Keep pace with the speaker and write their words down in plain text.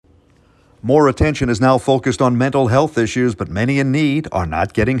More attention is now focused on mental health issues, but many in need are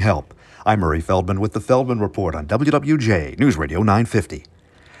not getting help. I'm Murray Feldman with the Feldman Report on WWJ News Radio 950.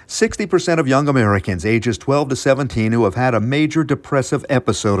 60% of young Americans ages 12 to 17 who have had a major depressive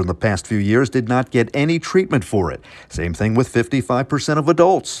episode in the past few years did not get any treatment for it. Same thing with 55% of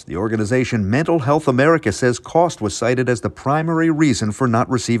adults. The organization Mental Health America says cost was cited as the primary reason for not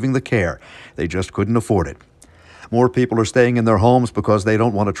receiving the care. They just couldn't afford it. More people are staying in their homes because they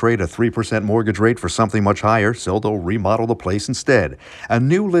don't want to trade a 3% mortgage rate for something much higher, so they'll remodel the place instead. A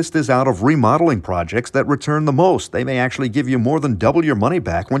new list is out of remodeling projects that return the most. They may actually give you more than double your money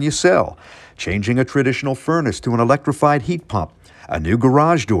back when you sell. Changing a traditional furnace to an electrified heat pump, a new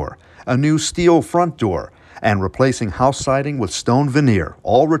garage door, a new steel front door, and replacing house siding with stone veneer,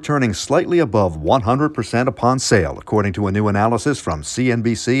 all returning slightly above 100% upon sale, according to a new analysis from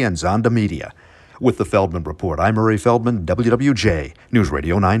CNBC and Zonda Media. With the Feldman Report, I'm Murray Feldman, WWJ News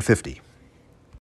Radio 950.